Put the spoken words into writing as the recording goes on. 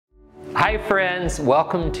Hi friends,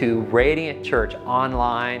 welcome to Radiant Church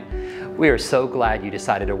Online. We are so glad you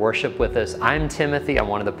decided to worship with us. I'm Timothy, I'm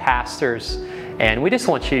one of the pastors, and we just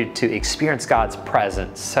want you to experience God's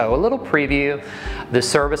presence. So a little preview, the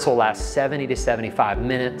service will last 70 to 75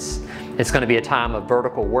 minutes. It's going to be a time of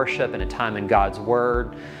vertical worship and a time in God's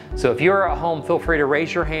Word. So if you're at home, feel free to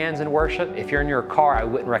raise your hands and worship. If you're in your car, I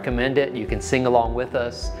wouldn't recommend it. You can sing along with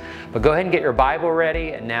us. But go ahead and get your Bible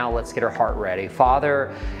ready, and now let's get our heart ready.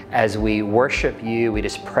 Father, as we worship you, we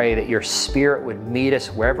just pray that your Spirit would meet us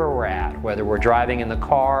wherever we're at, whether we're driving in the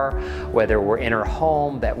car, whether we're in our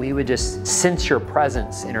home, that we would just sense your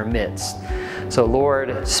presence in our midst. So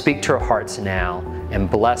Lord, speak to our hearts now and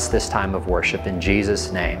bless this time of worship in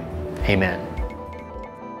Jesus' name. Amen.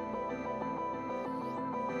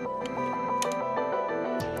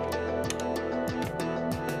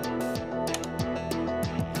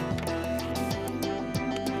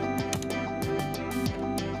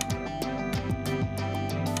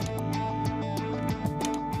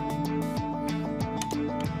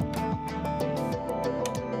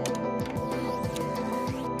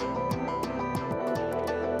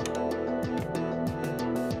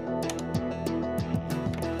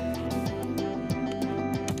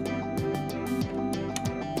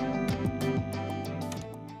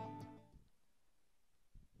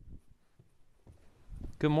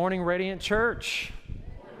 Good morning, Radiant Church.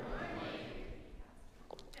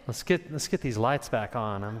 Let's get these lights back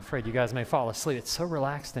on. I'm afraid you guys may fall asleep. It's so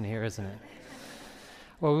relaxed in here, isn't it?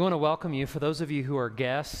 Well, we want to welcome you. For those of you who are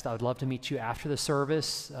guests, I would love to meet you after the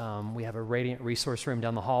service. We have a Radiant resource room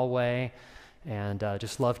down the hallway, and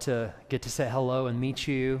just love to get to say hello and meet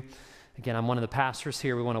you. Again, I'm one of the pastors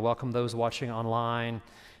here. We want to welcome those watching online.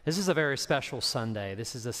 This is a very special Sunday.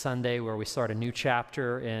 This is a Sunday where we start a new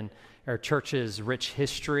chapter in our church's rich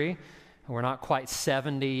history. We're not quite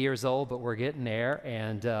 70 years old, but we're getting there,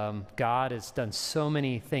 and God has done so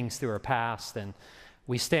many things through our past, and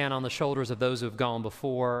we stand on the shoulders of those who have gone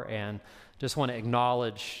before, and just want to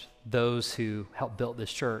acknowledge those who helped build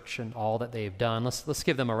this church and all that they've done. Let's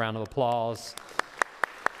give them a round of applause.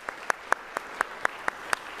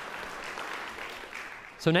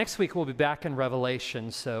 So next week we'll be back in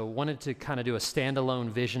Revelation, so wanted to kind of do a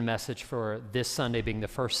standalone vision message for this Sunday being the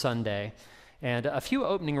first Sunday. And a few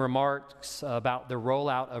opening remarks about the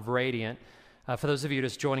rollout of Radiant. For those of you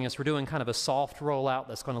just joining us, we're doing kind of a soft rollout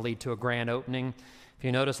that's going to lead to a grand opening. If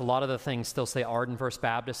you notice, a lot of the things still say Arden First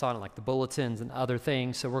Baptist on it, like the bulletins and other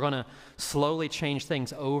things. So we're going to slowly change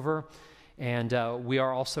things over. And we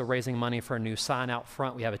are also raising money for a new sign out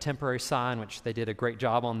front. We have a temporary sign, which they did a great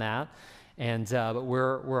job on that. And but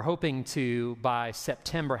we're hoping to, by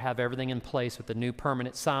September, have everything in place with the new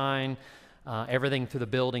permanent sign, everything through the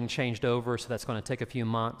building changed over, so that's going to take a few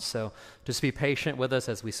months. So just be patient with us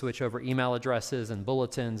as we switch over email addresses and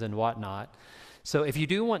bulletins and whatnot. So if you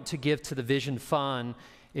do want to give to the Vision Fund,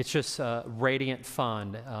 it's just Radiant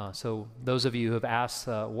Fund. So those of you who have asked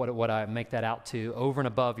what I make that out to, over and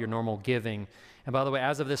above your normal giving. And by the way,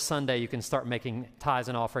 as of this Sunday, you can start making tithes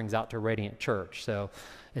and offerings out to Radiant Church. So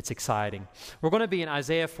it's exciting. We're going to be in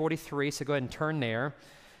Isaiah 43, so go ahead and turn there.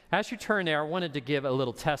 As you turn there, I wanted to give a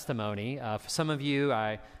little testimony. For some of you,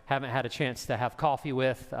 I haven't had a chance to have coffee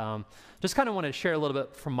with. Just kind of wanted to share a little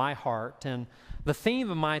bit from my heart. And the theme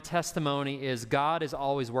of my testimony is God is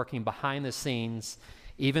always working behind the scenes,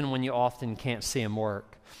 even when you often can't see Him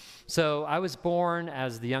work. So I was born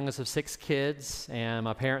as the youngest of 6 kids, and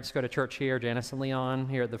my parents go to church here, Janice and Leon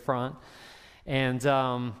here at the front. And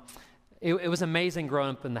it was amazing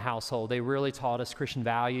growing up in the household. They really taught us Christian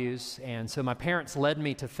values. And so my parents led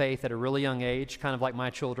me to faith at a really young age, kind of like my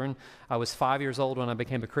children. I was 5 years old when I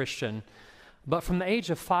became a Christian. But from the age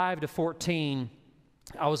of 5 to 14,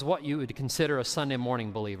 I was what you would consider a Sunday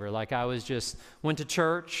morning believer. Like I was just went to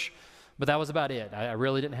church, but that was about it. I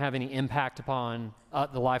really didn't have any impact upon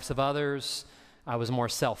the lives of others. I was more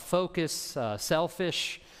self-focused,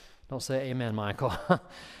 selfish. Don't say amen, Michael.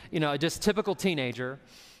 Just typical teenager.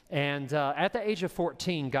 And at the age of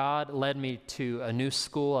 14, God led me to a new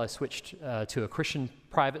school. I switched to a Christian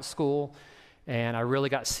private school, and I really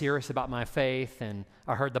got serious about my faith, and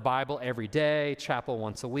I heard the Bible every day, chapel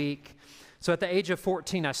once a week. So at the age of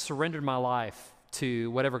 14, I surrendered my life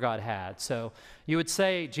to whatever God had. So you would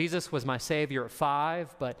say Jesus was my Savior at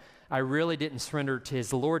 5, but I really didn't surrender to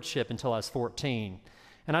His Lordship until I was 14.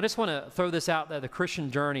 And I just want to throw this out there. The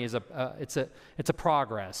Christian journey is it's a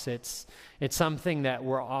progress. It's something that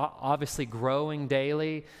we're obviously growing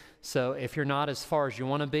daily. So if you're not as far as you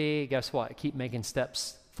want to be, guess what? Keep making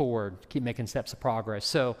steps forward. Keep making steps of progress.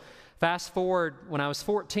 So fast forward, when I was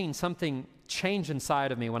 14, something changed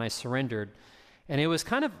inside of me when I surrendered. And it was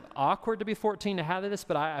kind of awkward to be 14 to have this,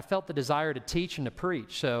 but I felt the desire to teach and to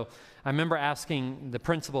preach. So I remember asking the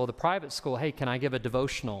principal of the private school, hey, can I give a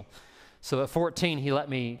devotional? So at 14, he let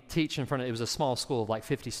me teach in front of, it was a small school of like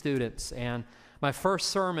 50 students. And my first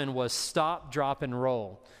sermon was stop, drop, and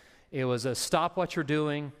roll. It was a stop what you're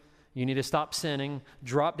doing. You need to stop sinning,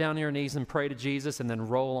 drop down on your knees and pray to Jesus, and then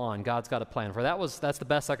roll on. God's got a plan for it. That's the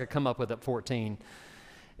best I could come up with at 14.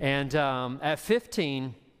 And at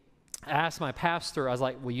 15, I asked my pastor, I was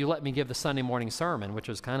like, will you let me give the Sunday morning sermon, which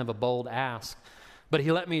was kind of a bold ask. But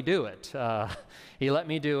he let me do it. He let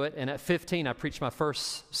me do it. And at 15, I preached my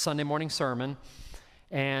first Sunday morning sermon.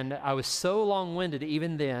 And I was so long-winded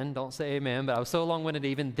even then, don't say amen, but I was so long-winded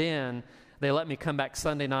even then, they let me come back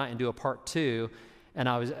Sunday night and do a part 2. And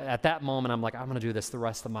I was at that moment, I'm like, I'm going to do this the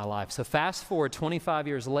rest of my life. So fast forward 25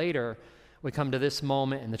 years later, we come to this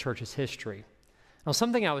moment in the church's history. Now,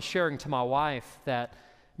 something I was sharing to my wife that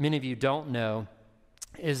many of you don't know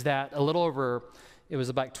is that it was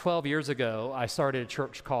about 12 years ago, I started a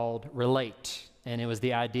church called Relate. And it was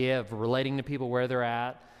the idea of relating to people where they're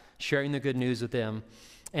at, sharing the good news with them.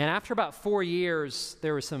 And after about 4 years,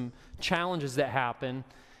 there were some challenges that happened.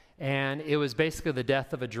 And it was basically the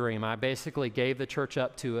death of a dream. I basically gave the church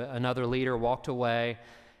up to another leader, walked away,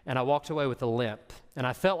 and I walked away with a limp. And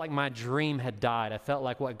I felt like my dream had died. I felt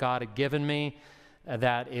like what God had given me,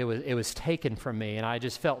 that it was taken from me. And I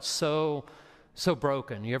just felt so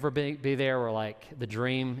broken. You ever be there where like the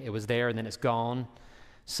dream, it was there and then it's gone?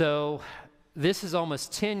 So this is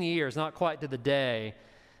almost 10 years, not quite to the day,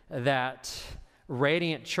 that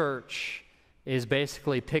Radiant Church is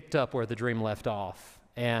basically picked up where the dream left off.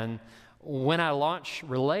 And when I launched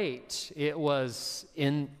Relate, it was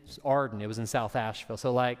in Arden. It was in South Asheville.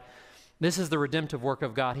 So like, this is the redemptive work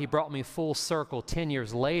of God. He brought me full circle 10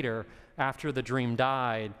 years later after the dream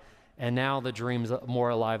died, and now the dream's more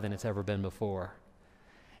alive than it's ever been before.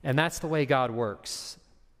 And that's the way God works.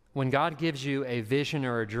 When God gives you a vision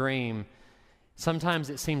or a dream, sometimes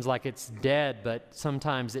it seems like it's dead, but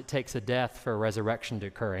sometimes it takes a death for a resurrection to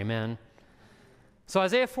occur. Amen? So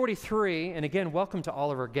Isaiah 43, and again, welcome to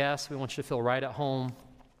all of our guests. We want you to feel right at home.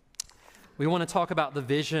 We want to talk about the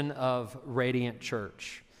vision of Radiant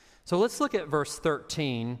Church. So let's look at verse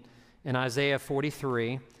 13 in Isaiah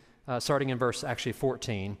 43, starting in verse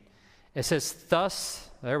 14. It says, thus,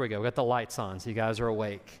 there we go, we got the lights on so you guys are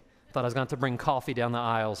awake. Thought I was going to have to bring coffee down the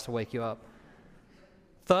aisles to wake you up.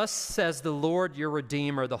 Thus says the Lord your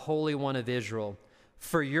Redeemer, the Holy One of Israel,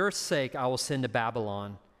 for your sake I will send to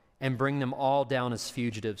Babylon and bring them all down as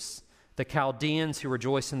fugitives, the Chaldeans who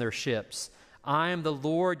rejoice in their ships. I am the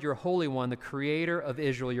Lord, your Holy One, the Creator of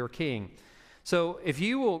Israel, your King. So if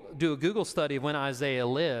you will do a Google study of when Isaiah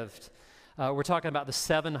lived, we're talking about the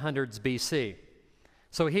 700s BC.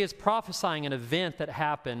 So he is prophesying an event that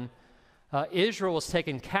happened. Israel was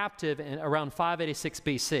taken captive in around 586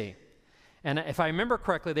 BC. And if I remember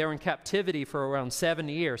correctly, they were in captivity for around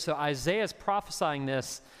 70 years. So Isaiah is prophesying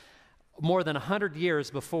this more than 100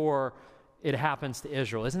 years before it happens to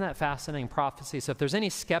Israel. Isn't that fascinating prophecy? So if there's any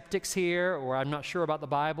skeptics here, or I'm not sure about the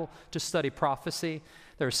Bible, just study prophecy.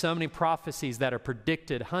 There are so many prophecies that are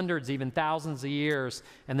predicted hundreds, even thousands of years,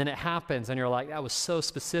 and then it happens, and you're like, that was so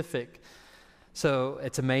specific. So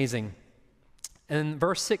it's amazing. In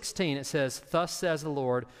verse 16, it says, thus says the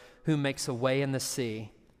Lord, who makes a way in the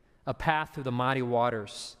sea, a path through the mighty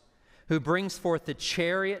waters, who brings forth the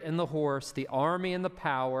chariot and the horse, the army and the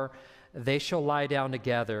power. They shall lie down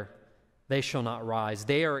together. They shall not rise.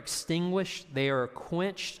 They are extinguished. They are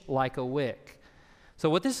quenched like a wick. So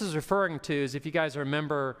what this is referring to is, if you guys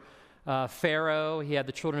remember Pharaoh, he had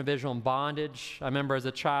the children of Israel in bondage. I remember as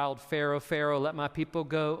a child, Pharaoh, Pharaoh, let my people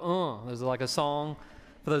go. There's like a song.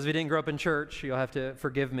 For those of you who didn't grow up in church, you'll have to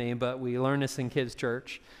forgive me, but we learned this in kids'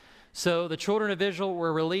 church. So the children of Israel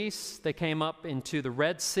were released. They came up into the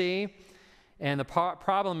Red Sea. And the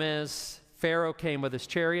problem is, Pharaoh came with his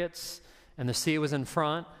chariots, and the sea was in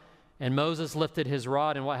front. And Moses lifted his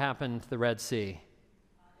rod, and what happened to the Red Sea?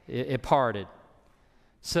 It parted.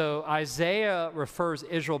 So Isaiah refers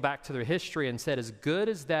Israel back to their history and said, as good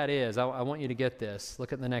as that is, I want you to get this.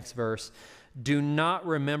 Look at the next verse. Do not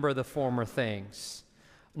remember the former things,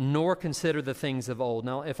 nor consider the things of old.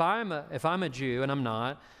 Now, if I'm a Jew, and I'm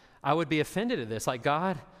not, I would be offended at this. Like,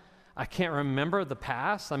 God, I can't remember the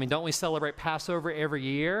past. I mean, don't we celebrate Passover every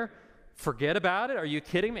year? Forget about it? Are you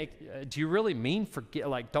kidding me? Do you really mean forget?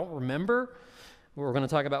 Like, don't remember? We're going to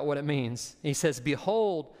talk about what it means. He says,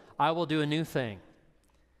 behold, I will do a new thing.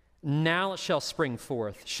 Now it shall spring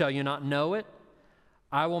forth. Shall you not know it?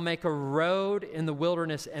 I will make a road in the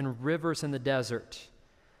wilderness and rivers in the desert.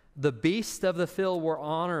 The beasts of the field will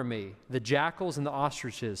honor me, the jackals and the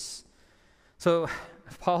ostriches. So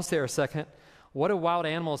pause there a second. What do wild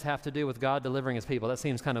animals have to do with God delivering his people? That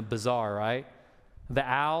seems kind of bizarre, right? The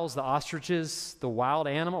owls, the ostriches, the wild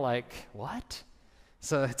animal, like, what?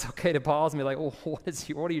 So it's okay to pause and be like, well,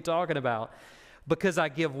 what are you talking about? Because I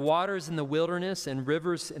give waters in the wilderness and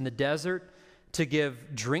rivers in the desert to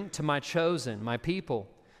give drink to my chosen, my people.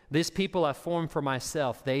 This people I formed for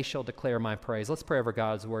myself, they shall declare my praise. Let's pray over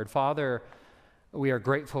God's word. Father, we are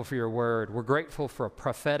grateful for your word. We're grateful for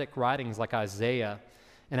prophetic writings like Isaiah.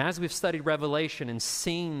 And as we've studied Revelation and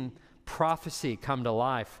seen prophecy come to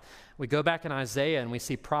life, we go back in Isaiah and we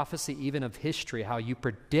see prophecy even of history, how you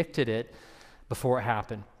predicted it before it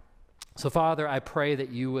happened. So, Father, I pray that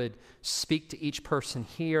you would speak to each person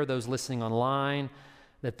here, those listening online,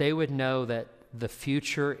 that they would know that the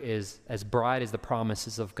future is as bright as the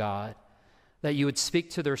promises of God, that you would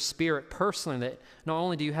speak to their spirit personally, that not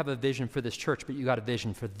only do you have a vision for this church, but you got a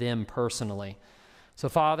vision for them personally. So,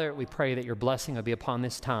 Father, we pray that your blessing will be upon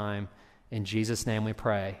this time. In Jesus' name we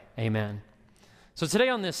pray. Amen. So today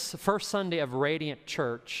on this first Sunday of Radiant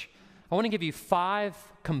Church, I want to give you 5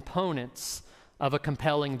 components of a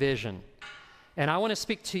compelling vision. And I want to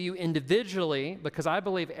speak to you individually because I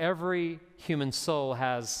believe every human soul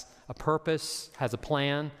has a purpose, has a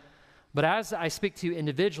plan. But as I speak to you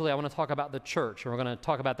individually, I want to talk about the church. And we're going to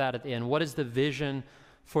talk about that at the end. What is the vision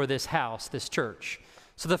for this house, this church?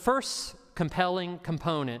 So the first compelling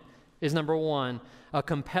component is number 1, a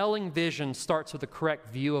compelling vision starts with a correct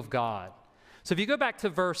view of God. So if you go back to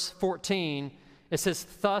verse 14, it says,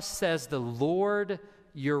 "Thus says the Lord,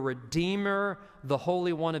 your Redeemer, the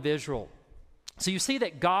Holy One of Israel." So you see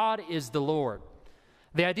that God is the Lord.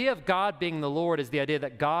 The idea of God being the Lord is the idea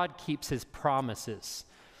that God keeps his promises.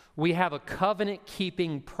 We have a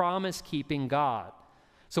covenant-keeping, promise-keeping God.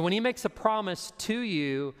 So when he makes a promise to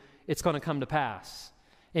you, it's going to come to pass.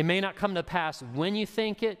 It may not come to pass when you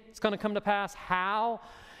think it's going to come to pass, how,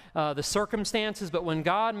 the circumstances, but when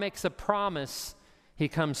God makes a promise, he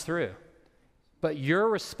comes through. But your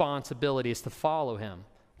responsibility is to follow him,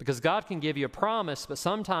 because God can give you a promise, but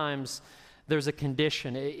sometimes there's a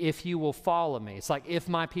condition. If you will follow me, it's like, if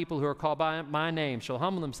my people who are called by my name shall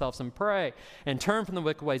humble themselves and pray and turn from the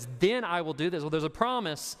wicked ways, then I will do this. Well, there's a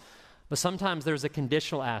promise, but sometimes there's a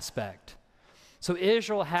conditional aspect. So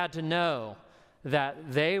Israel had to know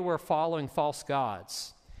that they were following false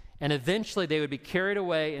gods, and eventually they would be carried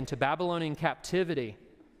away into Babylonian captivity.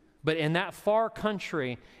 But in that far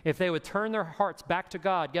country, if they would turn their hearts back to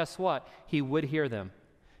God, guess what? He would hear them,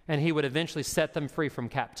 and he would eventually set them free from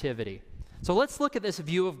captivity. So let's look at this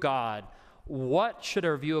view of God. What should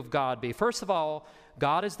our view of God be? First of all,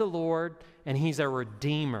 God is the Lord, and he's a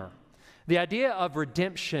redeemer. The idea of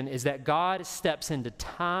redemption is that God steps into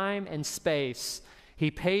time and space. He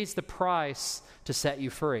pays the price to set you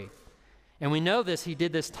free. And we know this. He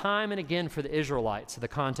did this time and again for the Israelites, in the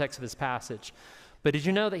context of this passage. But did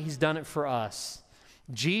you know that he's done it for us?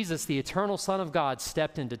 Jesus, the eternal Son of God,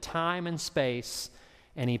 stepped into time and space,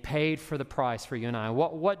 and he paid for the price for you and I.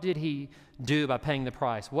 What did he do by paying the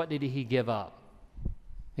price? What did he give up?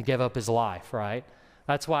 He gave up his life, right?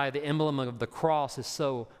 That's why the emblem of the cross is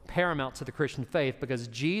so paramount to the Christian faith, because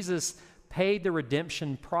Jesus paid the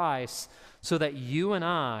redemption price so that you and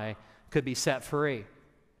I could be set free.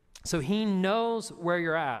 So he knows where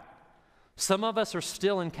you're at. Some of us are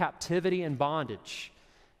still in captivity and bondage,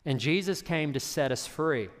 and Jesus came to set us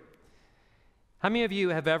free. How many of you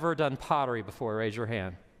have ever done pottery before? Raise your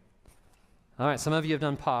hand. All right, some of you have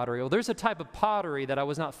done pottery. Well, there's a type of pottery that I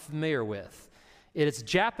was not familiar with. It is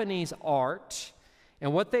Japanese art,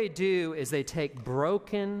 and what they do is they take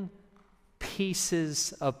broken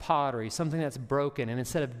pieces of pottery, something that's broken, and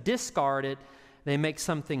instead of discard it, they make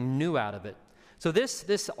something new out of it. So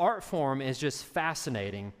this art form is just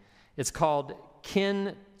fascinating. It's called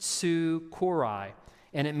kintsukuroi,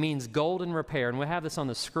 and it means golden repair. And we have this on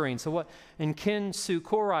the screen. So in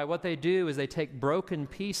kintsukuroi, what they do is they take broken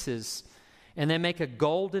pieces and they make a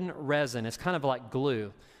golden resin. It's kind of like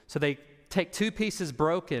glue. So they take 2 pieces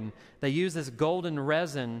broken, they use this golden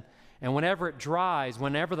resin, and whenever it dries,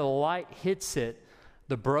 whenever the light hits it,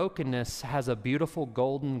 the brokenness has a beautiful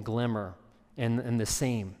golden glimmer in the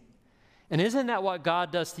seam. And isn't that what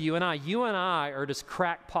God does to you and I? You and I are just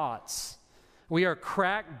cracked pots. We are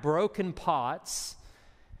cracked, broken pots.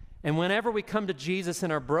 And whenever we come to Jesus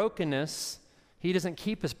in our brokenness, he doesn't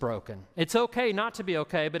keep us broken. It's okay not to be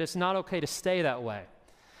okay, but it's not okay to stay that way.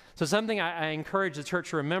 So something I encourage the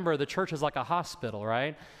church to remember, the church is like a hospital,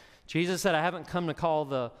 right? Jesus said, I haven't come to call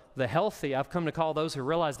the healthy, I've come to call those who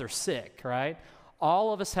realize they're sick, right?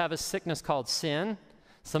 All of us have a sickness called sin.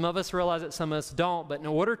 Some of us realize it, some of us don't, but in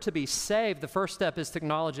order to be saved, the first step is to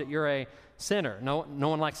acknowledge that you're a sinner. No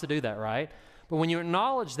one likes to do that, right? But when you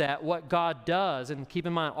acknowledge that, what God does, and keep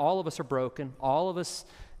in mind, all of us are broken, all of us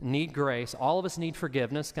need grace, all of us need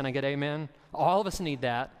forgiveness. Can I get amen? All of us need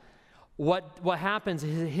that. What happens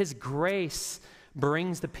is His grace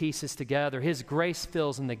brings the pieces together. His grace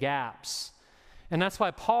fills in the gaps. And that's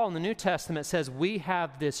why Paul in the New Testament says we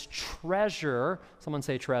have this treasure. Someone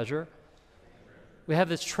say treasure. We have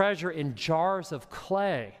this treasure in jars of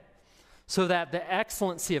clay so that the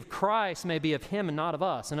excellency of Christ may be of Him and not of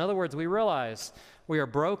us. In other words, we realize we are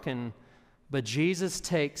broken, but Jesus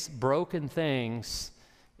takes broken things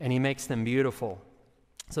and He makes them beautiful.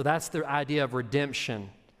 So that's the idea of redemption.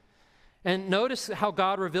 And notice how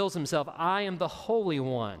God reveals Himself. I am the Holy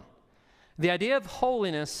One. The idea of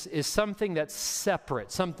holiness is something that's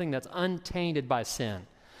separate, something that's untainted by sin.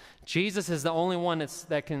 Jesus is the only one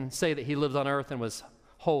that can say that He lived on earth and was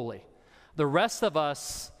holy. The rest of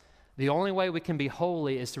us, the only way we can be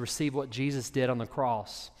holy is to receive what Jesus did on the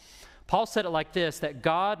cross. Paul said it like this, that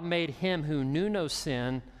God made Him who knew no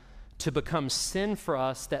sin to become sin for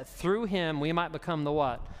us, that through Him we might become the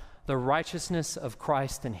what? The righteousness of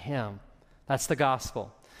Christ in Him. That's the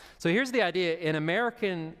gospel. So here's the idea. In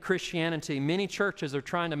American Christianity, many churches are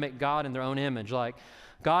trying to make God in their own image. Like,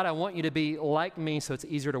 God, I want you to be like me so it's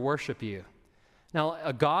easier to worship you. Now,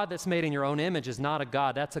 a God that's made in your own image is not a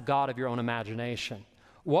God. That's a God of your own imagination.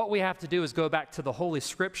 What we have to do is go back to the Holy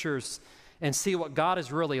Scriptures and see what God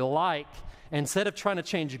is really like. Instead of trying to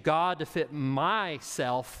change God to fit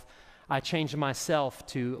myself, I change myself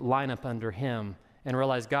to line up under Him and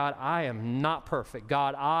realize, God, I am not perfect.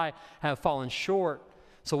 God, I have fallen short.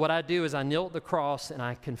 So what I do is I kneel at the cross and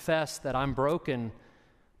I confess that I'm broken,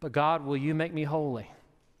 but God, will you make me holy?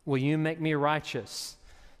 Will you make me righteous?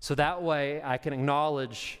 So that way I can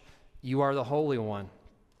acknowledge you are the Holy One.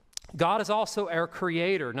 God is also our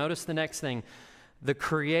creator. Notice the next thing, the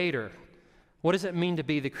creator. What does it mean to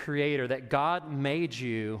be the creator? That God made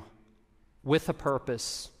you with a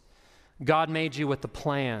purpose. God made you with a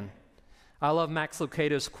plan. I love Max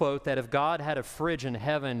Lucado's quote that if God had a fridge in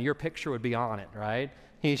heaven, your picture would be on it, right?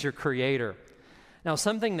 He's your creator. Now,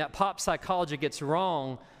 something that pop psychology gets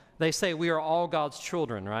wrong, they say we are all God's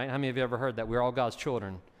children, right? How many of you ever heard that? We're all God's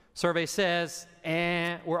children. Survey says,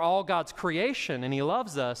 we're all God's creation, and He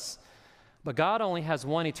loves us, but God only has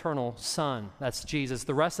one eternal Son. That's Jesus.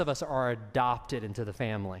 The rest of us are adopted into the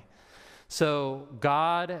family. So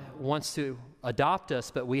God wants to adopt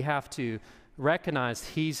us, but we have to recognize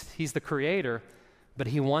He's the creator, but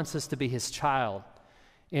He wants us to be His child.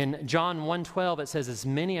 In John 1:12, it says, as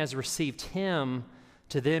many as received Him,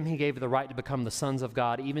 to them He gave the right to become the sons of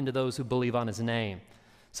God, even to those who believe on His name.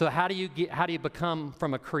 So how do you become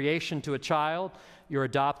from a creation to a child? You're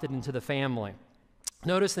adopted into the family.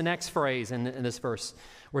 Notice the next phrase in this verse.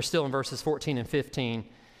 We're still in verses 14 and 15.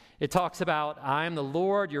 It talks about, I am the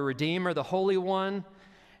Lord, your Redeemer, the Holy One.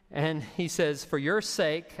 And He says, for your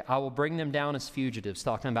sake, I will bring them down as fugitives,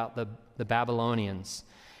 talking about the Babylonians.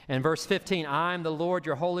 And verse 15, I am the Lord,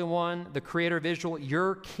 your Holy One, the Creator of Israel,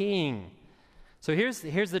 your King. So here's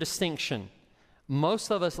the distinction.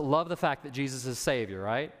 Most of us love the fact that Jesus is Savior,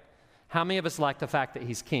 right? How many of us like the fact that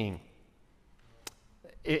He's King?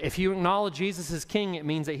 If you acknowledge Jesus as King, it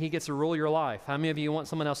means that He gets to rule your life. How many of you want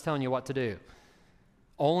someone else telling you what to do?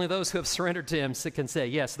 Only those who have surrendered to Him can say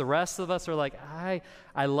yes. The rest of us are like, I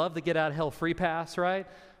love the get out of hell free pass, right?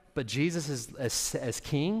 But Jesus is as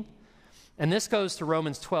King. And this goes to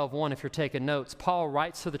Romans 12:1 if you're taking notes. Paul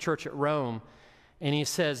writes to the church at Rome, and he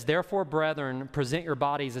says, therefore, brethren, present your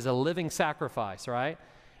bodies as a living sacrifice, right?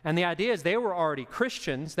 And the idea is they were already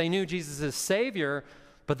Christians. They knew Jesus as Savior,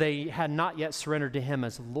 but they had not yet surrendered to Him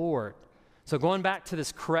as Lord. So going back to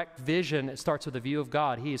this correct vision, it starts with a view of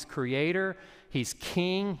God. He is Creator, He's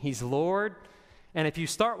King, He's Lord. And if you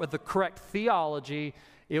start with the correct theology,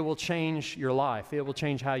 it will change your life. It will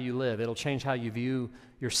change how you live. It'll change how you view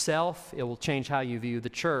yourself. It will change how you view the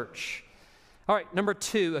church. All right, number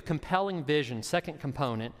 2, a compelling vision, second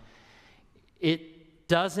component. It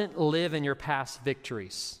doesn't live in your past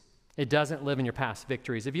victories. It doesn't live in your past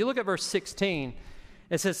victories. If you look at verse 16,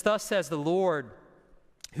 it says, thus says the Lord,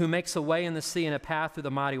 who makes a way in the sea and a path through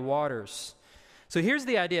the mighty waters. So here's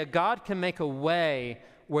the idea. God can make a way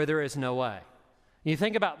where there is no way. You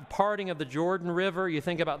think about the parting of the Jordan River. You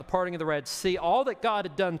think about the parting of the Red Sea. All that God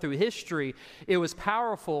had done through history, it was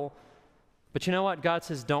powerful. But you know what? God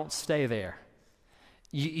says, don't stay there.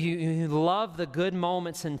 You love the good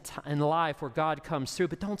moments in life where God comes through,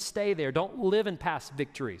 but don't stay there. Don't live in past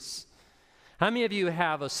victories. How many of you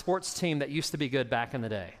have a sports team that used to be good back in the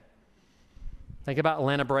day? Think about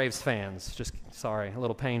Atlanta Braves fans. Just, sorry, a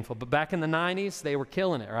little painful. But back in the 90s, they were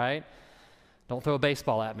killing it, right? Don't throw a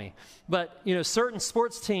baseball at me. But, certain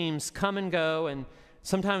sports teams come and go, and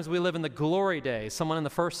sometimes we live in the glory days. Someone in the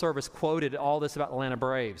first service quoted all this about the Atlanta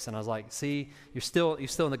Braves, and I was like, see, you're still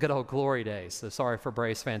in the good old glory days. So sorry for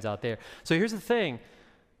Braves fans out there. So here's the thing.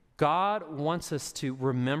 God wants us to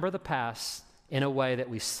remember the past in a way that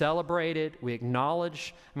we celebrate it, we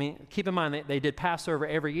acknowledge. I mean, keep in mind, they did Passover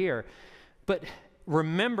every year. But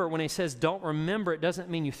remember, when he says don't remember, it doesn't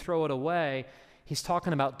mean you throw it away. He's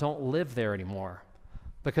talking about don't live there anymore.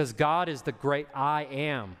 Because God is the great I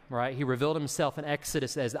am, right? He revealed himself in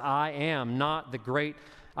Exodus as I am, not the great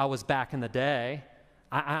I was back in the day.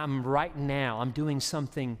 I'm right now. I'm doing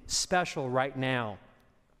something special right now.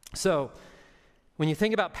 So when you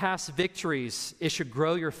think about past victories, it should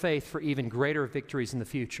grow your faith for even greater victories in the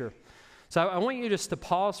future. So I want you just to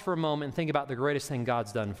pause for a moment and think about the greatest thing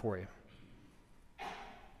God's done for you.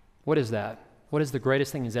 What is that? What is the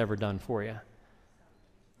greatest thing he's ever done for you?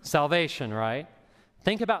 Salvation, right?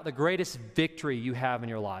 Think about the greatest victory you have in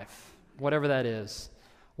your life, whatever that is.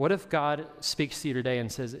 What if God speaks to you today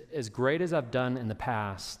and says, as great as I've done in the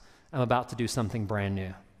past, I'm about to do something brand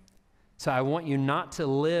new. So I want you not to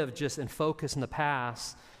live just and focus in the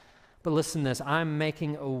past, but listen to this. I'm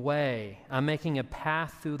making a way. I'm making a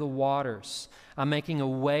path through the waters. I'm making a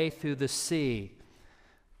way through the sea.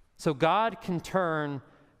 So God can turn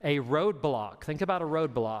a roadblock. Think about a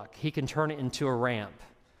roadblock. He can turn it into a ramp.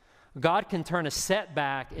 God can turn a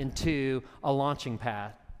setback into a launching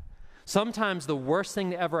pad. Sometimes the worst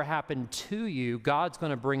thing that ever happened to you, God's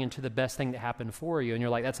going to bring into the best thing that happened for you. And you're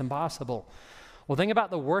like, that's impossible. Well, think about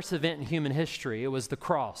the worst event in human history. It was the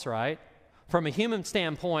cross, right? From a human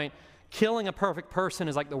standpoint, killing a perfect person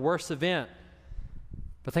is like the worst event.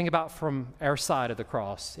 But think about from our side of the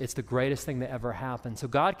cross. It's the greatest thing that ever happened. So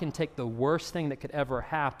God can take the worst thing that could ever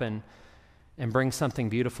happen and bring something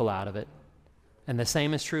beautiful out of it. And the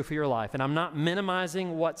same is true for your life. And I'm not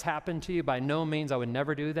minimizing what's happened to you. By no means, I would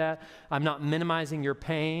never do that. I'm not minimizing your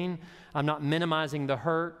pain. I'm not minimizing the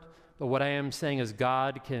hurt. But what I am saying is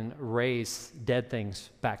God can raise dead things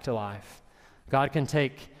back to life. God can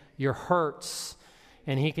take your hurts,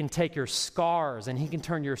 and he can take your scars, and he can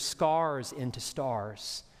turn your scars into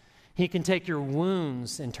stars. He can take your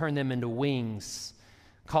wounds and turn them into wings,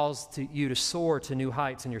 cause you to soar to new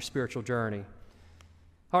heights in your spiritual journey.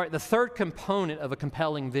 All right, the third component of a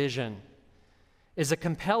compelling vision is a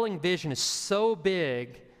compelling vision is so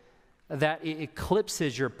big that it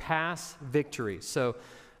eclipses your past victories. So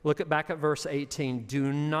look back at verse 18.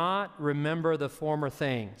 Do not remember the former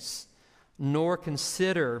things, nor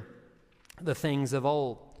consider the things of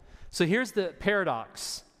old. So here's the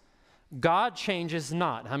paradox. God changes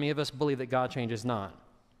not. How many of us believe that God changes not?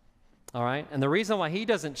 All right? And the reason why he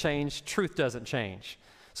doesn't change, truth doesn't change.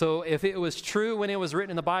 So if it was true when it was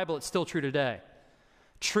written in the Bible, it's still true today.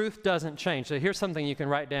 Truth doesn't change. So here's something you can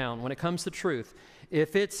write down. When it comes to truth,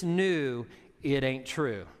 if it's new, it ain't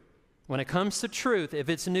true. When it comes to truth, if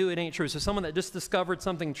it's new, it ain't true. So someone that just discovered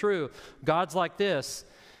something true, God's like this.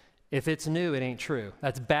 If it's new, it ain't true.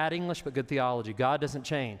 That's bad English, but good theology. God doesn't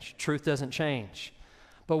change. Truth doesn't change.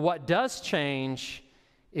 But what does change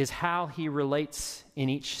is how he relates in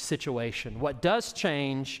each situation. What does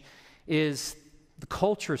change is the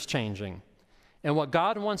culture's changing. And what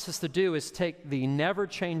God wants us to do is take the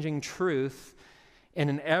never-changing truth in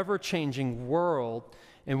an ever-changing world,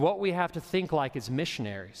 and what we have to think like is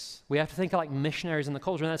missionaries. We have to think like missionaries in the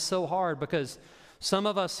culture, and that's so hard because some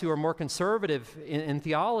of us who are more conservative in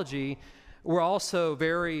theology, we're also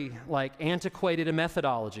very antiquated in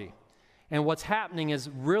methodology. And what's happening is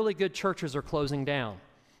really good churches are closing down.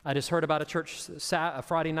 I just heard about a church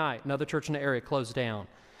Friday night, another church in the area closed down.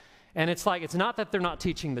 And it's not that they're not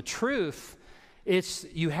teaching the truth, it's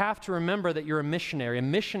you have to remember that you're a missionary. A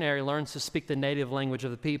missionary learns to speak the native language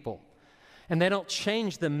of the people. And they don't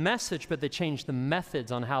change the message, but they change the methods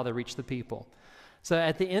on how they reach the people. So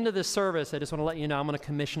at the end of this service, I just want to let you know I'm going to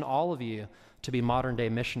commission all of you to be modern-day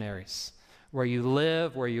missionaries. Where you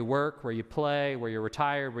live, where you work, where you play, where you're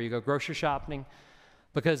retired, where you go grocery shopping.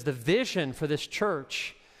 Because the vision for this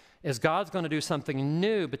church is God's going to do something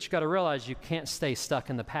new, but you've got to realize you can't stay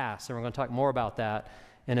stuck in the past. And we're going to talk more about that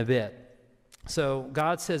in a bit. So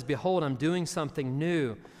God says, behold, I'm doing something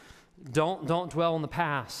new. Don't dwell in the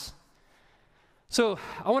past. So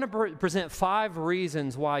I want to present 5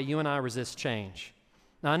 reasons why you and I resist change.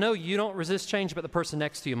 Now, I know you don't resist change, but the person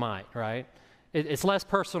next to you might, right? It's less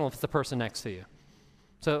personal if it's the person next to you.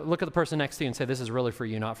 So look at the person next to you and say, this is really for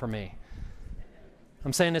you, not for me.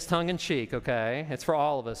 I'm saying this tongue-in-cheek, okay? It's for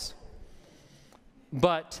all of us.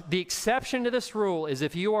 But the exception to this rule is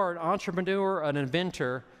if you are an entrepreneur, an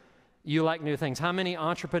inventor, You like new things. How many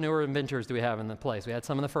entrepreneur inventors do we have in the place? We had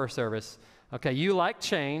some in the first service. Okay, you like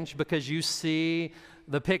change because you see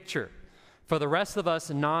the picture. For the rest of us,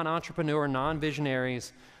 non-entrepreneur,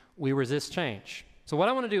 non-visionaries, we resist change. So what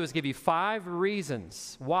I want to do is give you 5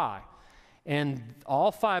 reasons why. And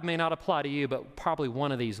all 5 may not apply to you, but probably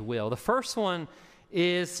one of these will. The first one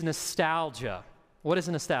is nostalgia. What is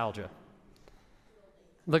nostalgia?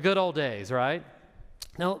 The good old days, right?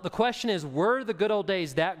 Now, the question is, were the good old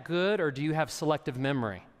days that good, or do you have selective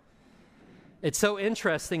memory? It's so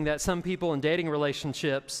interesting that some people in dating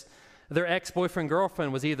relationships, their ex-boyfriend,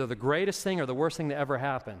 girlfriend was either the greatest thing or the worst thing that ever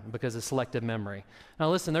happened because of selective memory. Now,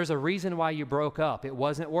 listen, there's a reason why you broke up. It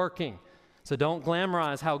wasn't working. So don't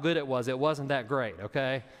glamorize how good it was. It wasn't that great,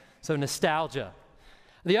 okay? So nostalgia.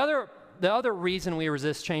 The other reason we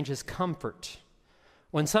resist change is comfort.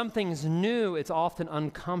 When something's new, it's often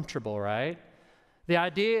uncomfortable, right? The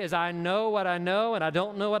idea is I know what I know and I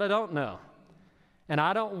don't know what I don't know. And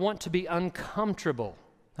I don't want to be uncomfortable.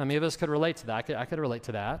 How many of us could relate to that? I could relate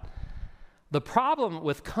to that. The problem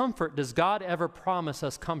with comfort, does God ever promise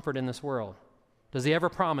us comfort in this world? Does he ever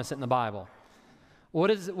promise it in the Bible? What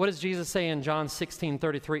does Jesus say in John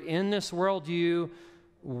 16:33? In this world you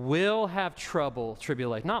will have trouble,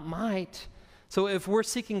 tribulation. Not might. So if we're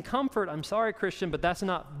seeking comfort, I'm sorry, Christian, but that's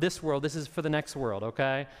not this world. This is for the next world,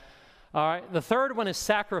 okay? All right. The third one is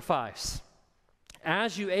sacrifice.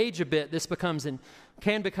 As you age a bit, this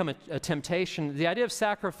can become a temptation. The idea of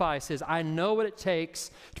sacrifice is I know what it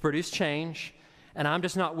takes to produce change, and I'm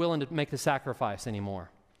just not willing to make the sacrifice anymore.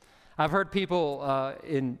 I've heard people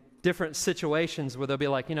in different situations where they'll be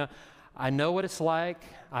like, I know what it's like.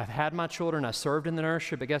 I've had my children. I served in the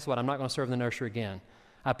nursery, but guess what? I'm not going to serve in the nursery again.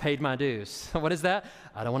 I paid my dues. What is that?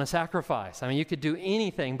 I don't want to sacrifice. I mean, you could do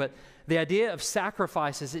anything, but the idea of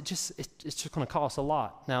sacrifice is it's just going to cost a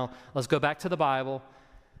lot. Now, let's go back to the Bible.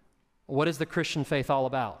 What is the Christian faith all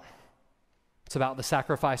about? It's about the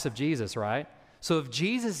sacrifice of Jesus, right? So if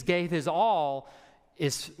Jesus gave his all,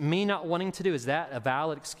 is me not wanting to do, is that a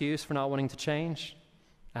valid excuse for not wanting to change?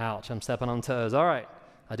 Ouch, I'm stepping on toes. All right,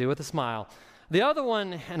 I do with a smile. The other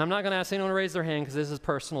one, and I'm not going to ask anyone to raise their hand because this is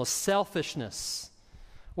personal, is selfishness.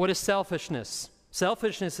 What is selfishness?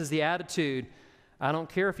 Selfishness is the attitude, I don't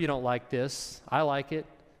care if you don't like this, I like it,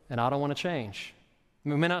 and I don't want to change.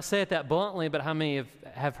 We may not say it that bluntly, but how many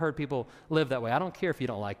have heard people live that way? I don't care if you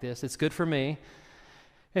don't like this, it's good for me.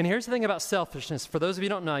 And here's the thing about selfishness. For those of you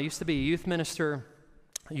who don't know, I used to be a youth minister.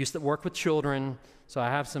 I used to work with children, so I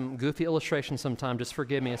have some goofy illustrations sometimes. Just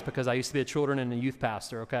forgive me. It's because I used to be a children and a youth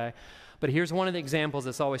pastor, okay? But here's one of the examples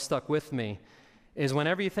that's always stuck with me, is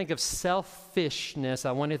whenever you think of selfishness,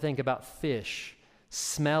 I want you to think about fish,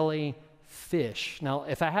 smelly fish. Now,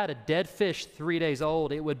 if I had a dead fish 3 days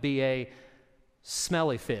old, it would be a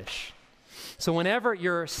smelly fish. So whenever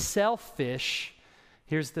you're selfish,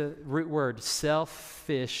 here's the root word,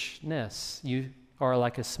 selfishness. You are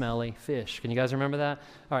like a smelly fish. Can you guys remember that?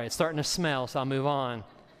 All right, it's starting to smell, so I'll move on.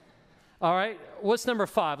 All right, what's number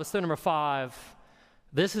 5? Let's do number 5.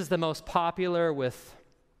 This is the most popular with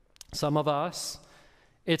some of us.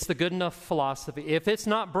 It's the good enough philosophy. If it's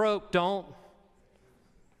not broke, don't.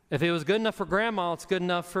 If it was good enough for grandma, it's good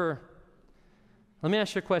enough for... Let me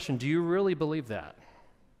ask you a question. Do you really believe that?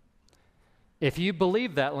 If you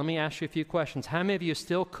believe that, let me ask you a few questions. How many of you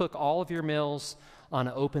still cook all of your meals on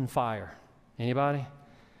an open fire? Anybody?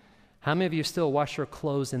 How many of you still wash your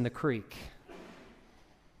clothes in the creek?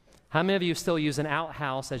 How many of you still use an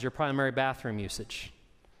outhouse as your primary bathroom usage?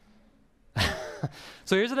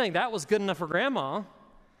 So here's the thing. That was good enough for grandma.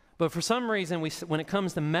 But for some reason, when it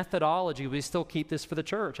comes to methodology, we still keep this for the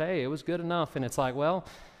church. Hey, it was good enough. And it's like, well,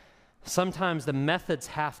 sometimes the methods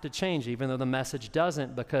have to change, even though the message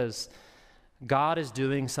doesn't, because God is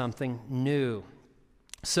doing something new.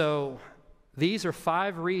 So these are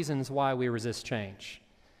 5 reasons why we resist change.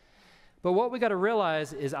 But what we got to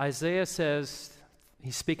realize is Isaiah says,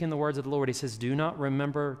 he's speaking the words of the Lord. He says, do not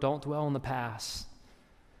remember, don't dwell on the past.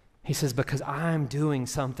 He says, because I'm doing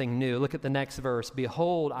something new. Look at the next verse.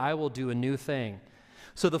 Behold, I will do a new thing.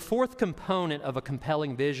 So the 4th component of a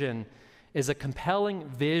compelling vision is a compelling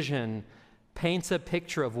vision paints a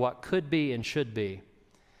picture of what could be and should be.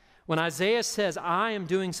 When Isaiah says, I am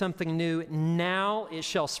doing something new, now it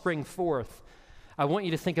shall spring forth, I want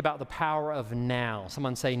you to think about the power of now.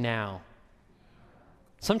 Someone say now.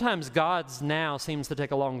 Sometimes God's now seems to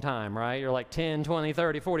take a long time, right? You're like 10, 20,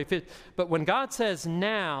 30, 40, 50. But when God says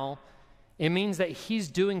now, it means that he's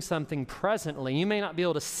doing something presently. You may not be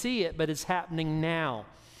able to see it, but it's happening now.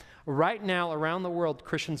 Right now, around the world,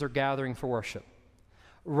 Christians are gathering for worship.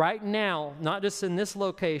 Right now, not just in this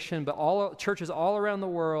location, but all churches all around the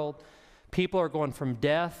world, People are going from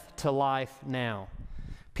death to life now.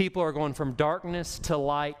 People are going from darkness to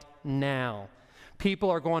light now. People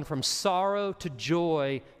are going from sorrow to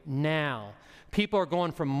joy now. People are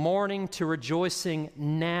going from mourning to rejoicing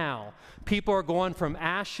now. People are going from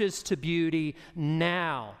ashes to beauty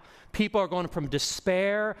now. People are going from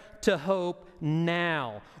despair to hope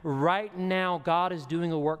now. Right now, God is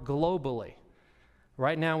doing a work globally.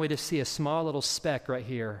 Right now, we just see a small little speck right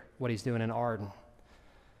here, what he's doing in Arden.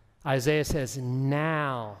 Isaiah says,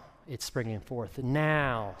 now it's springing forth.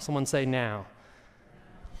 Now. Someone say now.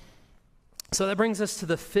 So that brings us to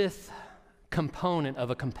the fifth component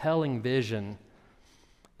of a compelling vision.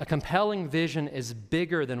 A compelling vision is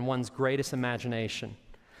bigger than one's greatest imagination.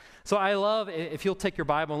 So I love, if you'll take your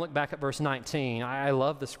Bible and look back at verse 19, I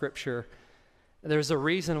love the scripture. There's a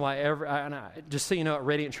reason why just so you know, at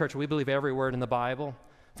Radiant Church, we believe every word in the Bible,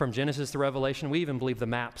 from Genesis to Revelation. We even believe the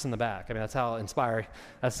maps in the back. I mean, that's how inspiring.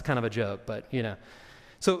 That's kind of a joke, but you know.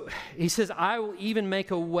 So he says, I will even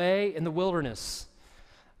make a way in the wilderness.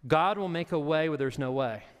 God will make a way where there's no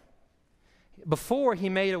way. Before, he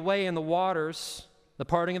made a way in the waters, the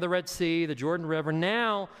parting of the Red Sea, the Jordan River.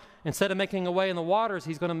 Now, instead of making a way in the waters,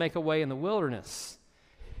 he's going to make a way in the wilderness.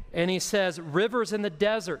 And he says, rivers in the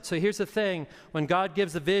desert. So here's the thing. When God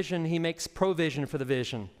gives a vision, he makes provision for the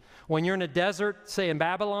vision. When you're in a desert, say in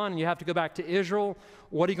Babylon, and you have to go back to Israel,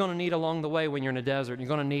 what are you going to need along the way when you're in a desert? You're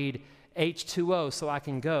going to need H2O so I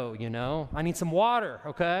can go, you know. I need some water,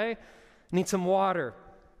 okay? I need some water.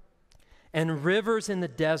 And rivers in the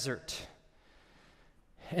desert.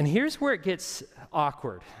 And here's where it gets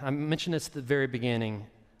awkward. I mentioned this at the very beginning.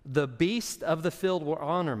 The beasts of the field will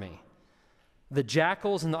honor me. The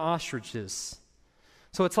jackals and the ostriches.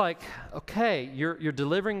 So it's like, okay, you're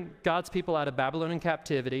delivering God's people out of Babylonian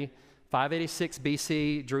captivity. 586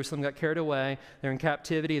 BC, Jerusalem got carried away. They're in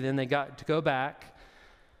captivity, then they got to go back.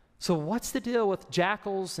 So what's the deal with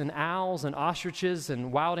jackals and owls and ostriches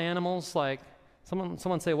and wild animals? Like,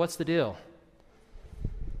 someone say, what's the deal?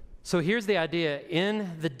 So here's the idea.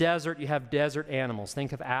 In the desert, you have desert animals.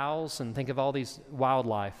 Think of owls and think of all these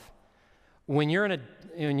wildlife. When you're in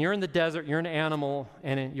the desert, you're an animal,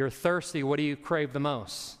 and you're thirsty, what do you crave the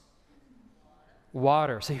most?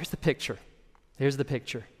 Water. So here's the picture. Here's the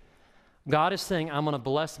picture. God is saying, I'm going to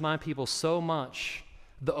bless my people so much,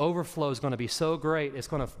 the overflow is going to be so great, it's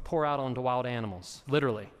going to pour out onto wild animals,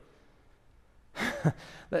 literally.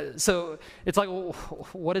 So it's like, well,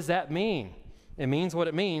 what does that mean? It means what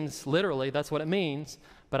it means, literally, that's what it means,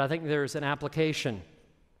 but I think there's an application.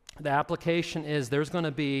 The application is there's going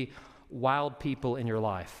to be wild people in your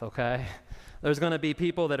life, okay? There's going to be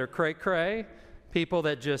people that are cray-cray, people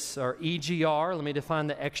that just are EGR. Let me define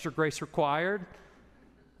the extra grace required.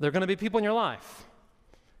 There are going to be people in your life.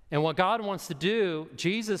 And what God wants to do,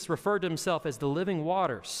 Jesus referred to himself as the living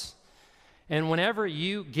waters. And whenever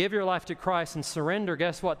you give your life to Christ and surrender,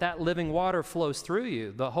 guess what? That living water flows through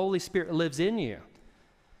you. The Holy Spirit lives in you.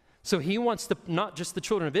 So he wants to, not just the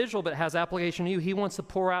children of Israel, but it has application to you. He wants to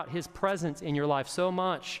pour out his presence in your life so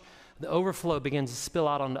much the overflow begins to spill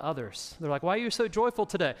out onto others. They're like, why are you so joyful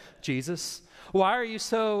today? Jesus. Why are you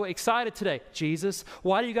so excited today? Jesus.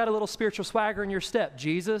 Why do you got a little spiritual swagger in your step?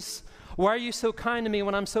 Jesus. Why are you so kind to me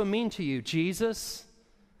when I'm so mean to you? Jesus.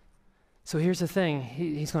 So here's the thing.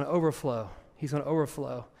 He's going to overflow. He's going to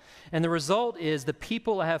overflow. And the result is the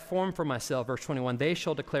people I have formed for myself, verse 21, they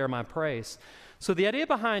shall declare my praise. So the idea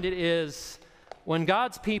behind it is when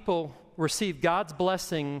God's people receive God's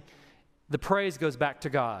blessing, the praise goes back to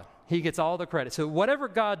God. He gets all the credit. So whatever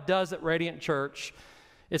God does at Radiant Church,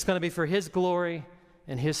 it's going to be for his glory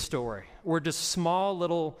and his story. We're just small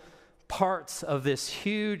little parts of this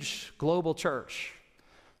huge global church.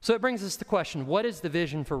 So it brings us to the question, what is the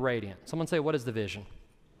vision for Radiant? Someone say, what is the vision?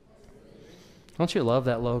 Don't you love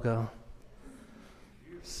that logo?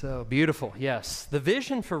 So beautiful, yes. The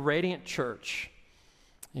vision for Radiant Church.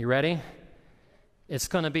 You ready? It's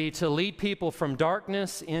going to be to lead people from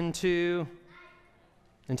darkness into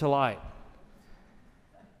light.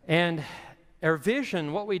 And our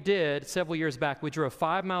vision, what we did several years back, we drew a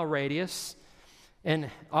 5-mile radius. And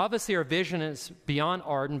obviously our vision is beyond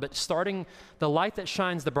Arden, but starting, the light that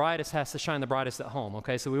shines the brightest has to shine the brightest at home,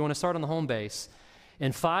 okay? So we want to start on the home base.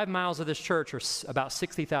 And 5 miles of this church are about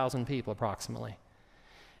 60,000 people approximately.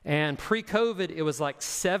 And pre-COVID, it was like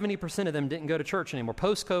 70% of them didn't go to church anymore.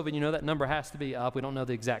 Post-COVID, you know that number has to be up. We don't know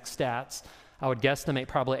the exact stats. I would guesstimate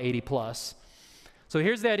probably 80 plus. So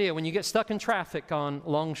here's the idea. When you get stuck in traffic on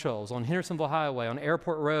Long Shoals, on Hendersonville Highway, on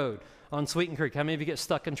Airport Road, on Sweeten Creek, how many of you get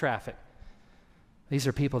stuck in traffic? These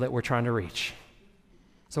are people that we're trying to reach.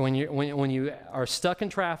 So when you are stuck in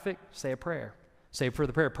traffic, say a prayer. Say for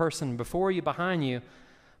the prayer person before you, behind you,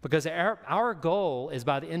 Because our goal is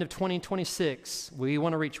by the end of 2026, we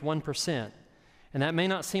want to reach 1%. And that may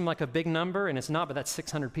not seem like a big number, and it's not, but that's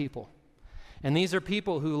 600 people. And these are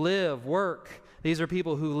people who live, work. These are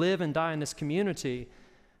people who live and die in this community.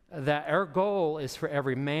 That our goal is for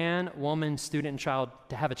every man, woman, student, and child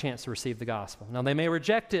to have a chance to receive the gospel. Now, they may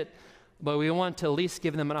reject it, but we want to at least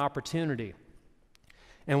give them an opportunity.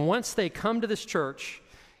 And once they come to this church,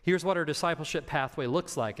 here's what our discipleship pathway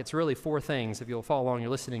looks like. It's really 4 things, if you'll follow along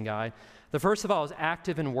your listening guide. The first of all is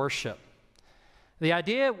active in worship. The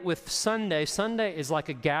idea with Sunday is like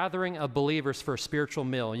a gathering of believers for a spiritual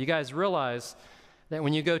meal. You guys realize that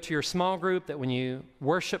when you go to your small group, that when you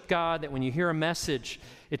worship God, that when you hear a message,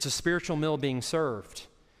 it's a spiritual meal being served.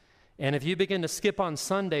 And if you begin to skip on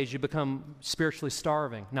Sundays, you become spiritually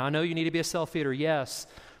starving. Now, I know you need to be a self-feeder, yes,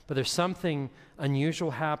 but there's something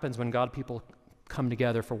unusual happens when God people come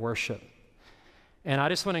together for worship. And I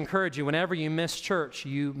just want to encourage you, whenever you miss church,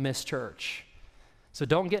 you miss church. So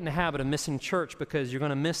don't get in the habit of missing church because you're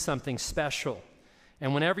going to miss something special.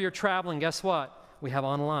 And whenever you're traveling, guess what? We have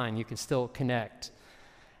online. You can still connect.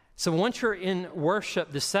 So once you're in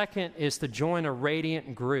worship, the second is to join a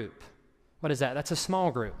radiant group. What is that? That's a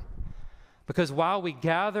small group. Because while we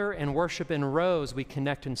gather and worship in rows, we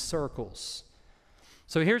connect in circles.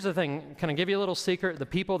 So here's the thing. Can I give you a little secret? The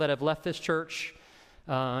people that have left this church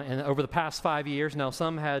and over the past 5 years, now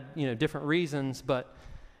some had different reasons, but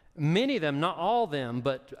many of them, not all of them,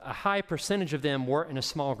 but a high percentage of them were in a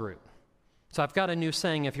small group. So I've got a new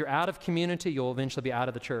saying, if you're out of community, you'll eventually be out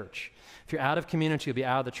of the church. If you're out of community, you'll be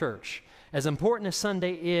out of the church. As important as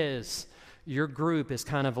Sunday is, your group is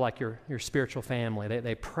kind of like your spiritual family.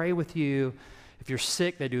 They pray with you. If you're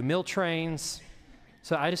sick, they do meal trains.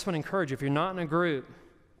 So I just want to encourage you, if you're not in a group,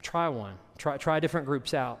 try one. Try different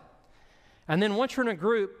groups out. And then once you're in a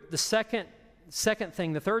group, the second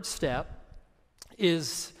thing, the third step,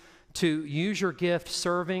 is to use your gift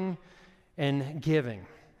serving and giving.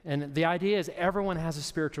 And the idea is everyone has a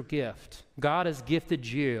spiritual gift. God has gifted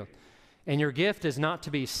you. And your gift is not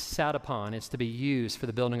to be sat upon, it's to be used for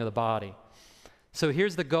the building of the body. So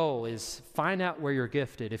here's the goal, is find out where you're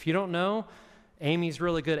gifted. If you don't know, Amy's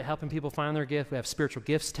really good at helping people find their gift. We have spiritual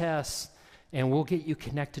gifts tests, and we'll get you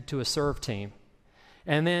connected to a serve team.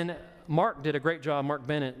 And then Mark did a great job, Mark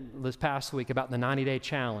Bennett, this past week about the 90-day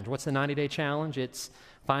challenge. What's the 90-day challenge? It's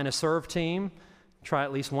find a serve team, try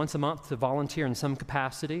at least once a month to volunteer in some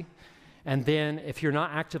capacity. And then if you're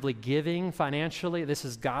not actively giving financially, this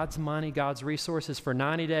is God's money, God's resources for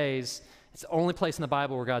 90 days. It's the only place in the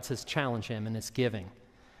Bible where God says challenge him, and it's giving.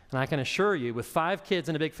 And I can assure you, with 5 kids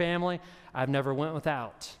and a big family, I've never went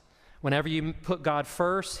without. Whenever you put God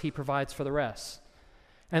first, he provides for the rest.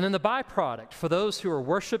 And then the byproduct, for those who are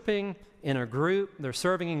worshiping in a group, they're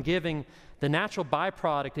serving and giving, the natural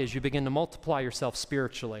byproduct is you begin to multiply yourself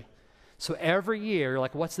spiritually. So every year,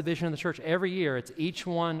 like what's the vision of the church? Every year it's each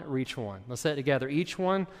one, reach one. Let's say it together. Each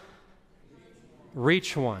one,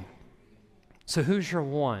 reach one. So who's your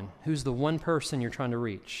one? Who's the one person you're trying to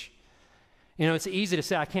reach? It's easy to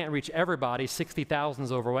say, I can't reach everybody. 60,000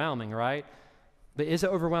 is overwhelming, right? But is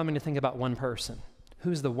it overwhelming to think about one person?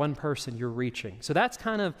 Who's the one person you're reaching? So that's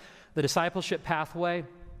kind of the discipleship pathway.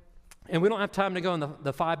 And we don't have time to go in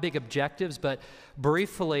the 5 big objectives, but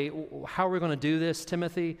briefly, how are we going to do this,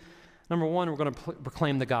 Timothy? Number 1, we're going to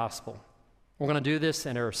proclaim the gospel. We're going to do this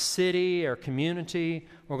in our city, our community.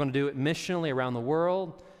 We're going to do it missionally around the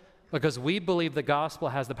world because we believe the gospel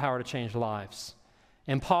has the power to change lives.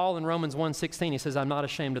 And Paul in Romans 1:16, he says, I'm not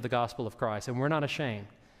ashamed of the gospel of Christ. And we're not ashamed.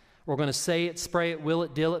 We're going to say it, spray it, will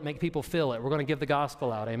it, deal it, make people feel it. We're going to give the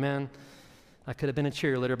gospel out. Amen? I could have been a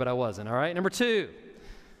cheerleader, but I wasn't. All right? Number 2,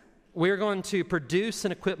 we're going to produce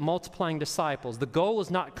and equip multiplying disciples. The goal is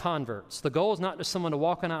not converts. The goal is not just someone to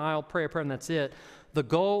walk on an aisle, pray a prayer, and that's it. The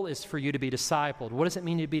goal is for you to be discipled. What does it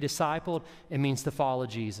mean to be discipled? It means to follow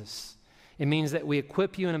Jesus. It means that we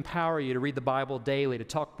equip you and empower you to read the Bible daily, to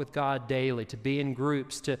talk with God daily, to be in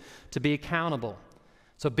groups, to be accountable.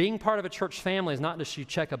 So being part of a church family is not just you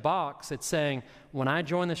check a box. It's saying, when I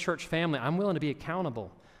join this church family, I'm willing to be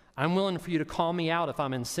accountable. I'm willing for you to call me out if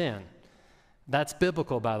I'm in sin. That's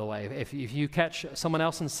biblical, by the way. If you catch someone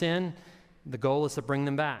else in sin, the goal is to bring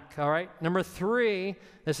them back. All right? Number 3,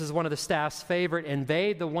 this is one of the staff's favorite,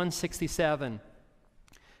 invade the 167.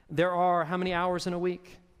 There are how many hours in a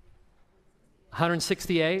week?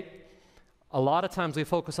 168. A lot of times we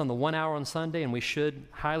focus on the 1 hour on Sunday, and we should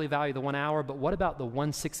highly value the 1 hour, but what about the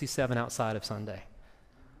 167 outside of Sunday?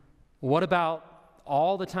 What about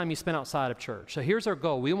all the time you spend outside of church? So here's our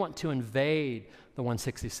goal. We want to invade the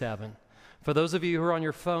 167. For those of you who are on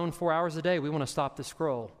your phone 4 hours a day, we want to stop the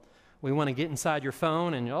scroll. We want to get inside your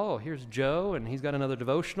phone and, oh, here's Joe, and he's got another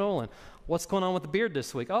devotional, and what's going on with the beard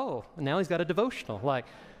this week? Oh, now he's got a devotional. Like,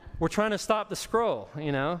 we're trying to stop the scroll,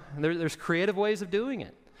 you know. There's creative ways of doing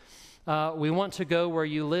it. We want to go where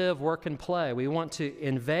you live, work, and play. We want to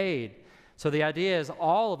invade. So the idea is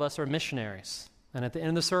all of us are missionaries. And at the end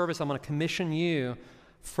of the service, I'm going to commission you,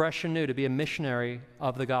 fresh and new, to be a missionary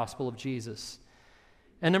of the gospel of Jesus.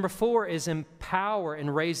 And number 4 is empower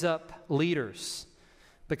and raise up leaders.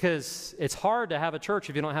 Because it's hard to have a church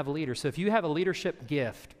if you don't have a leader. So if you have a leadership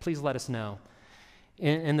gift, please let us know.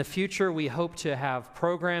 In the future, we hope to have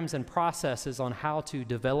programs and processes on how to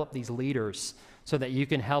develop these leaders so that you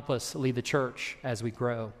can help us lead the church as we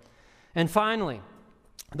grow. And finally,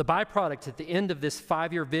 the byproduct at the end of this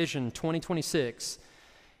 5-year vision, 2026,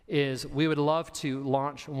 is we would love to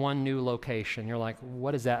launch one new location. You're like,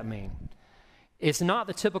 what does that mean? It's not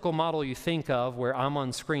the typical model you think of where I'm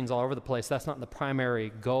on screens all over the place. That's not the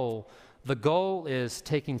primary goal. The goal is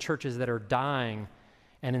taking churches that are dying,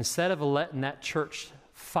 and instead of letting that church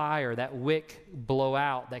fire, that wick blow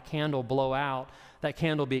out, that candle blow out, that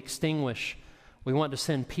candle be extinguished, we want to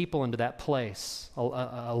send people into that place,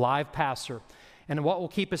 a live pastor. And what will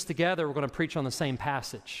keep us together, we're going to preach on the same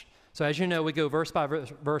passage. So as you know, we go verse by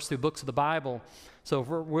verse through books of the Bible. So if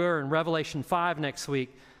we're in Revelation 5 next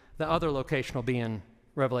week, the other location will be in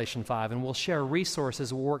Revelation 5, and we'll share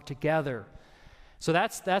resources, we'll work together. So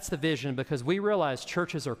that's the vision, because we realize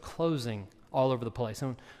churches are closing all over the place.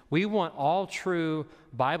 And we want all true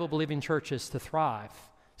Bible-believing churches to thrive.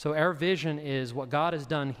 So our vision is what God has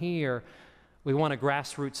done here, we want a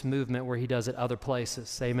grassroots movement where he does it other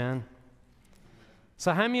places. Amen?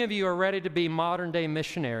 So how many of you are ready to be modern-day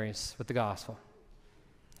missionaries with the gospel?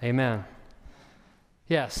 Amen.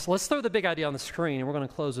 Yes, let's throw the big idea on the screen, and we're going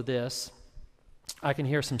to close with this. I can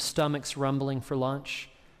hear some stomachs rumbling for lunch.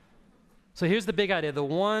 So here's the big idea. The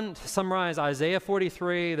one, to summarize Isaiah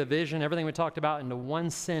 43, the vision, everything we talked about into one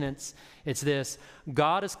sentence, it's this: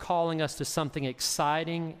 God is calling us to something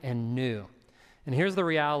exciting and new. And here's the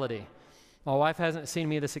reality. My wife hasn't seen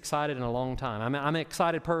me this excited in a long time. I'm an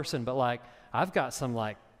excited person, but like I've got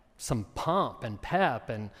some pump and pep,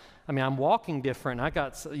 and I'm walking different.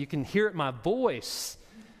 You can hear it in my voice.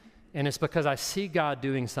 And it's because I see God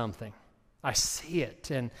doing something. I see it.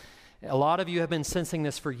 And a lot of you have been sensing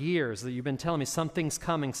this for years, that you've been telling me something's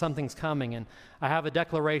coming. And I have a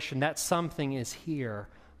declaration that something is here.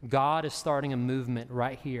 God is starting a movement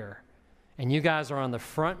right here. And you guys are on the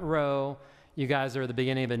front row. You guys are at the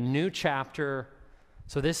beginning of a new chapter.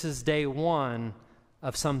 So this is day 1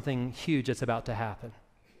 of something huge that's about to happen.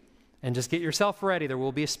 And just get yourself ready. There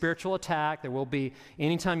will be a spiritual attack. There will be,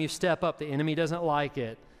 anytime you step up, the enemy doesn't like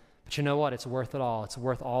it. But you know what? It's worth it all. It's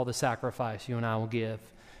worth all the sacrifice you and I will give.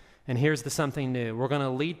 And here's the something new. We're going to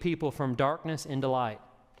lead people from darkness into light.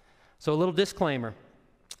 So a little disclaimer.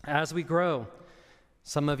 As we grow,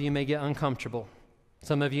 some of you may get uncomfortable.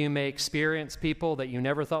 Some of you may experience people that you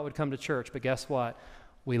never thought would come to church. But guess what?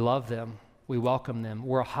 We love them. We welcome them.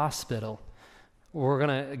 We're a hospital. We're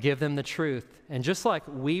going to give them the truth. And just like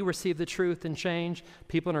we receive the truth and change,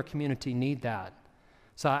 people in our community need that.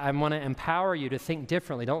 So I want to empower you to think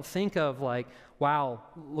differently. Don't think of like, wow,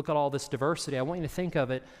 look at all this diversity. I want you to think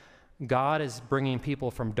of it, God is bringing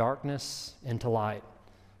people from darkness into light,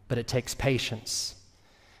 but it takes patience.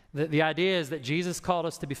 The idea is that Jesus called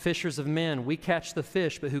us to be fishers of men. We catch the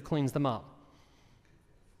fish, but who cleans them up?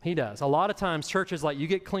 He does. A lot of times churches like, you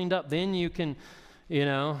get cleaned up, then you can,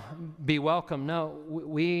 be welcome. No,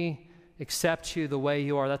 we accept you the way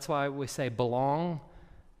you are. That's why we say belong,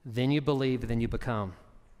 then you believe, then you become.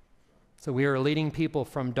 So we are leading people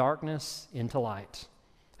from darkness into light.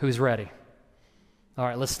 Who's ready? All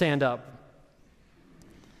right, let's stand up.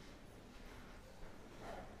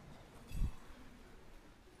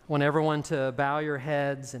 I want everyone to bow your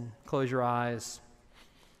heads and close your eyes.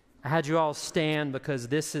 I had you all stand because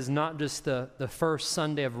this is not just the first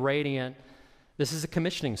Sunday of Radiant. This is a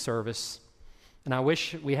commissioning service. And I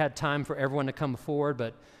wish we had time for everyone to come forward,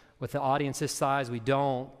 but with the audience this size, we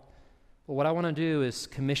don't. But what I want to do is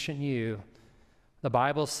commission you. The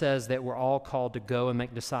Bible says that we're all called to go and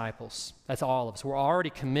make disciples. That's all of us. We're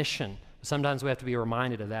already commissioned. Sometimes we have to be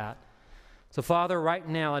reminded of that. So, Father, right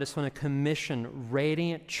now, I just want to commission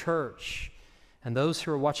Radiant Church and those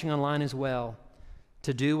who are watching online as well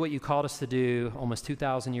to do what you called us to do almost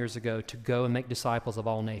 2,000 years ago, to go and make disciples of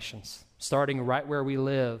all nations, starting right where we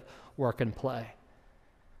live, work, and play.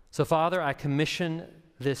 So, Father, I commission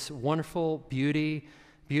this wonderful,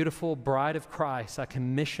 beautiful bride of Christ. I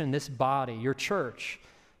commission this body, your church,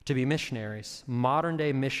 to be missionaries,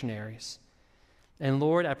 modern-day missionaries. And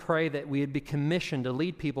Lord, I pray that we would be commissioned to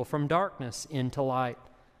lead people from darkness into light.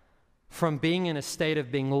 from being in a state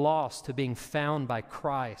of being lost to being found by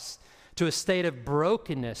Christ, to a state of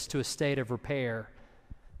brokenness to a state of repair,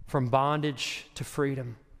 from bondage to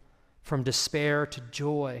freedom, from despair to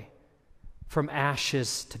joy, from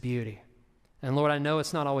ashes to beauty. And Lord, I know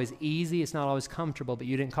it's not always easy, it's not always comfortable, but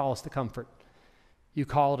you didn't call us to comfort. You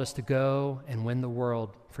called us to go and win the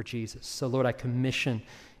world for Jesus. So Lord, I commission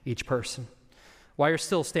each person. While you're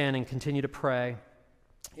still standing, continue to pray.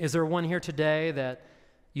 Is there one here today that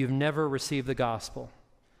you've never received the gospel?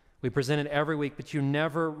 We present it every week, but you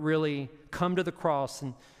never really come to the cross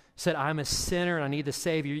and said, I'm a sinner and I need the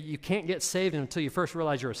Savior. You can't get saved until you first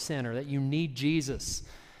realize you're a sinner, that you need Jesus.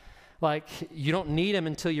 Like, you don't need him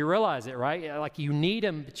until you realize it, right? Like, you need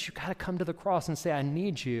him, but you got to come to the cross and say, I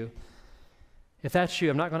need you. If that's you,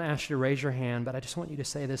 I'm not going to ask you to raise your hand, but I just want you to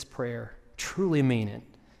say this prayer. Truly mean it.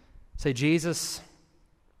 Say, Jesus,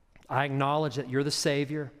 I acknowledge that you're the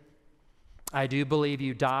Savior. I do believe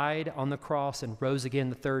you died on the cross and rose again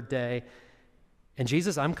the third day. And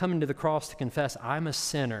Jesus, I'm coming to the cross to confess I'm a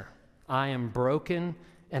sinner. I am broken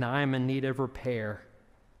and I am in need of repair.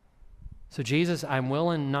 So Jesus, I'm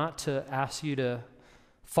willing not to ask you to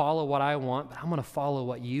follow what I want, but I'm going to follow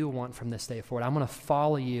what you want from this day forward. I'm going to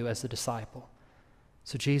follow you as a disciple.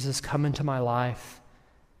 So Jesus, come into my life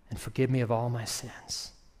and forgive me of all my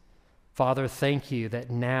sins. Father, thank you that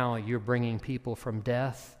now you're bringing people from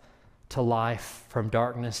death to life, from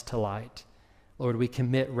darkness to light. Lord, we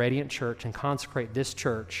commit Radiant Church and consecrate this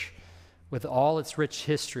church with all its rich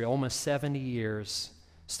history, almost 70 years,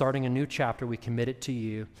 starting a new chapter. We commit it to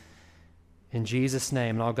you. In Jesus'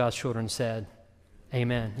 name, and all God's children said,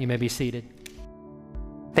 amen. You may be seated.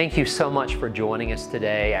 Thank you so much for joining us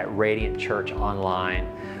today at Radiant Church Online.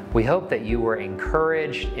 We hope that you were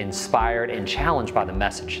encouraged, inspired, and challenged by the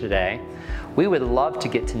message today. We would love to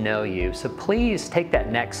get to know you, so please take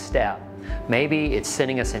that next step. Maybe it's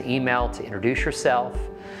sending us an email to introduce yourself.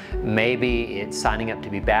 Maybe it's signing up to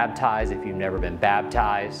be baptized if you've never been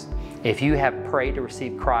baptized. If you have prayed to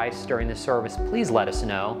receive Christ during this service, please let us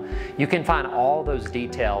know. You can find all those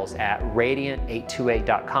details at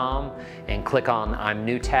radiant828.com and click on I'm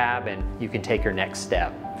New tab and you can take your next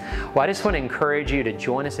step. Well, I just want to encourage you to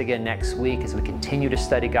join us again next week as we continue to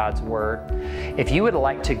study God's Word. If you would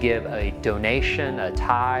like to give a donation, a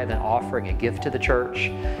tithe, an offering, a gift to the church,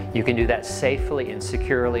 you can do that safely and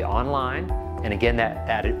securely online. And again,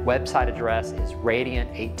 that website address is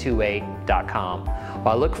radiant828.com. Well,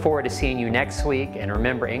 I look forward to seeing you next week. And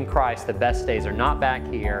remember, in Christ, the best days are not back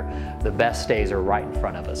here. The best days are right in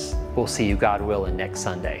front of us. We'll see you, God willing, next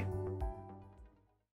Sunday.